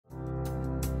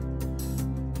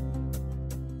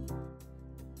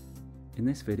In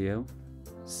this video,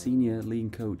 Senior Lean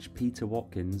Coach Peter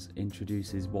Watkins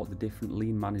introduces what the different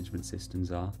lean management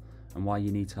systems are and why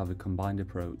you need to have a combined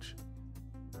approach.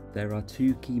 There are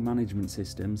two key management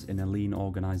systems in a lean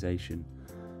organisation,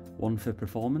 one for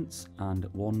performance and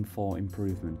one for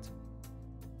improvement.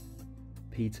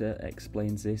 Peter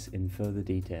explains this in further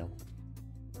detail.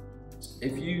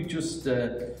 If you just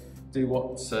do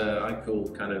what I call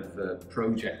kind of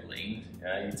project lean,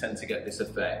 you tend to get this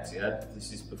effect, yeah?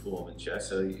 This is performance, yeah?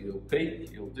 So you'll peak,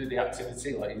 you'll do the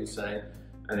activity like you were saying,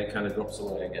 and it kind of drops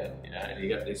away again, yeah? And you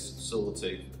get this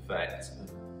sawtooth effect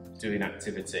of doing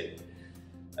activity.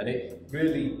 And it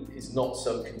really is not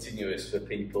so continuous for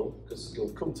people, because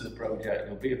you'll come to the project,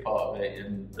 you'll be a part of it,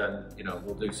 and then, you know,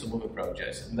 we'll do some other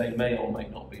projects, and they may or may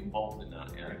not be involved in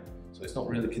that, yeah? So it's not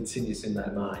really continuous in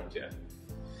their mind, yeah?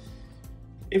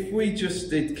 If we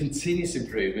just did continuous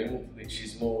improvement, which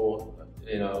is more,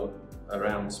 you know,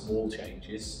 around small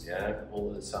changes, yeah,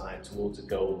 all the time towards a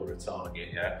goal or a target,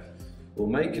 yeah, we'll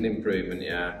make an improvement,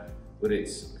 yeah, but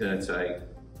it's going to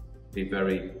be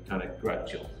very kind of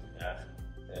gradual, yeah.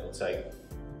 It'll take a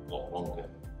lot longer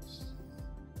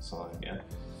time, yeah.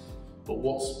 But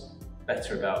what's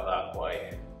better about that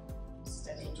way?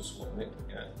 Steady. Just one minute,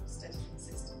 yeah. Steady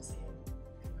consistency and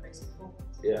increase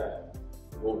performance. Yeah.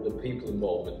 Well, the people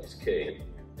involvement is key,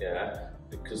 yeah,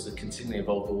 because they're continually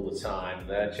involved all the time,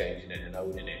 they're changing it and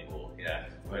owning it more, yeah.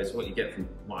 Whereas what you get from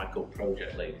what I call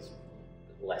project lead is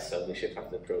less ownership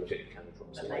after the project kind of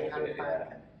drops away a bit,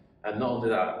 yeah. And not only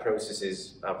that,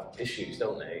 processes have issues,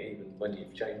 don't they? Even when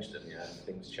you've changed them, yeah,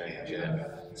 things change, yeah.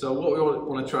 So what we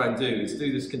want to try and do is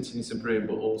do this continuous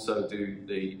improvement, but also do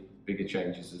the bigger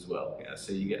changes as well, yeah.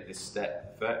 So you get this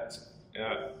step effect,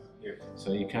 yeah.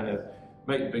 So you kind of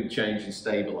make the big change and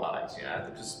stabilise, yeah,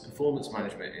 because performance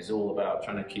management is all about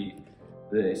trying to keep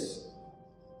this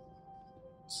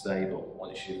stable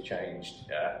once you've changed,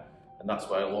 yeah, and that's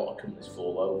why a lot of companies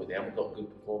fall over. They haven't got a good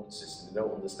performance system, they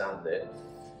don't understand it,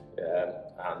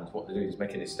 and what they do is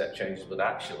making these step changes, but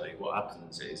actually what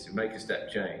happens is you make a step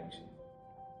change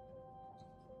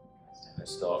and it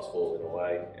starts falling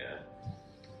away, yeah.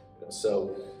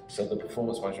 So the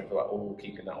performance management is about all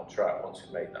keeping that on track once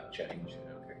we make that change.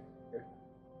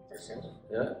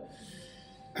 Yeah.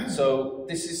 So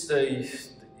this is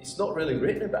it's not really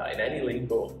written about in any lean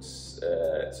books.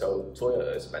 So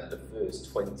Toyota spent the first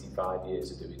 25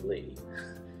 years of doing lean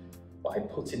by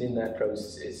putting in their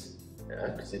processes,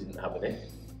 because they didn't have any,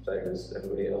 same as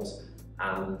everybody else,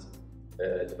 and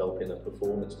developing a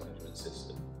performance management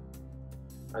system.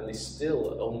 And they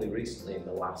still only recently in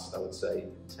the last, I would say,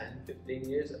 10, 15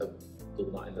 years have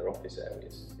done that in their office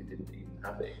areas. They didn't even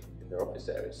have it in their office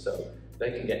areas. So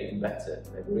they can get even better,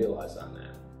 they've realised that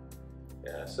now.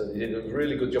 Yeah, so they did a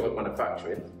really good job at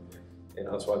manufacturing. You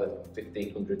know, that's why they're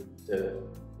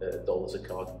 $1,500 a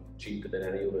car cheaper than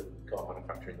any other car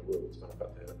manufacturer in the world to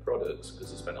manufacture their products,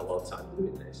 because they spent a lot of time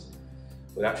doing this.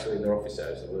 But actually in their office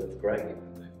areas they work great,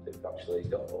 and they've actually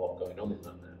got a lot going on in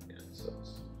that now. Yeah, so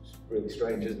it's really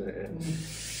strange, isn't it?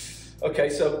 Yeah. Okay,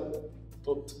 so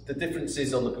but the difference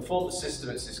is on the performance system,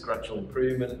 it's this gradual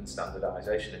improvement and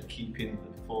standardisation and keeping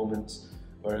the performance,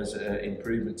 whereas an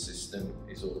improvement system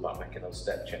is all about making those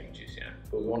step changes, yeah.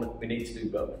 But we need to do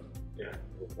both, yeah,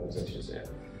 organisations, yeah.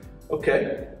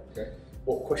 Okay.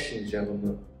 What questions do you have on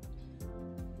that?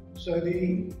 So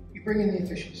you bring in the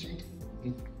efficiency,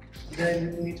 and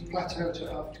then you need to plateau it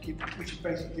enough to keep, which is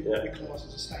basically what we class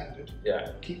as a standard.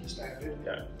 Yeah. Keep the standard.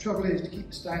 Yeah. The trouble is, to keep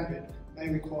the standard may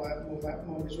require more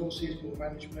resources, more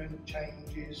management,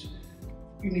 changes.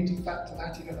 You need to factor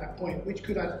that in at that point, which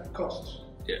could add costs.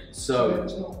 Yeah. So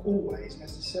it's not always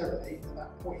necessarily at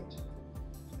that point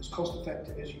as cost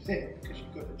effective as you think, because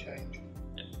you've got to change.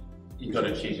 Yeah. You've got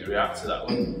to choose to react to that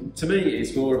one. To me,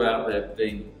 it's more about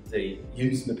the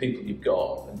using the people you've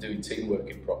got and doing team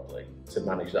working properly to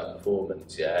manage that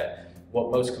performance. Yeah. What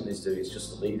most companies do is just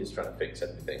the leaders trying to fix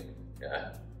everything.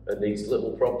 Yeah. And these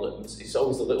little problems, it's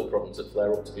always the little problems that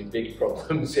flare up to be big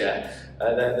problems, yeah.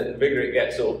 And then the bigger it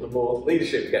gets up, the more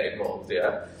leadership get involved,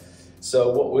 yeah.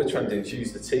 So what we're trying to do is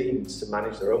use the teams to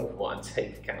manage their own performance and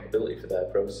take accountability for their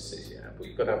processes, yeah. But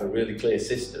you've got to have a really clear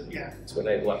system, yeah, to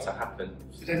enable that to happen.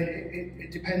 So then it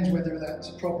depends whether that's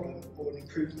a problem or an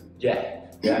improvement. Yeah,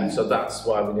 yeah. So that's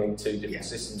why we need two different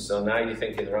systems. So now you're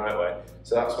thinking the right way.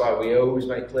 So that's why we always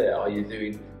make clear: are you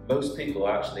doing? Most people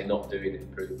are actually not doing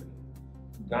improvement.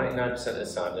 99% of the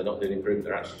time they're not doing improvement,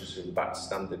 they're actually just doing back to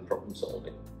standard problem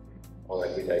solving on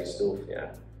everyday stuff,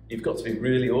 yeah. You've got to be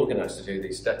really organised to do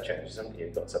these step changes, haven't you?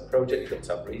 You've got to have projects, you've got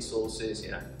to have resources,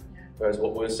 yeah. Whereas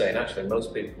what we're saying, actually,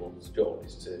 most people's job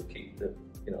is to keep the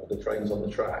trains on the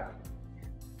track.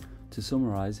 To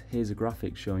summarise, here's a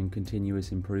graphic showing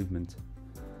continuous improvement.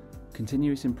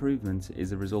 Continuous improvement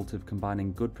is a result of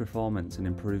combining good performance and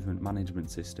improvement management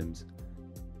systems.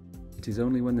 It is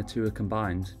only when the two are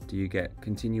combined do you get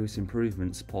continuous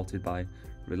improvement supported by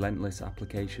relentless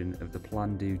application of the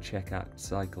plan, do, check, act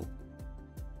cycle.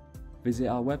 Visit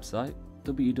our website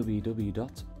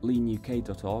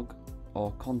www.leanuk.org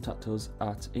or contact us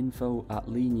at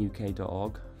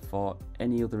info@leanuk.org for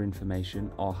any other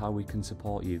information or how we can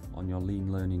support you on your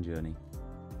lean learning journey.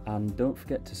 And don't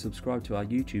forget to subscribe to our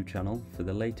YouTube channel for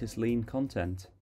the latest lean content.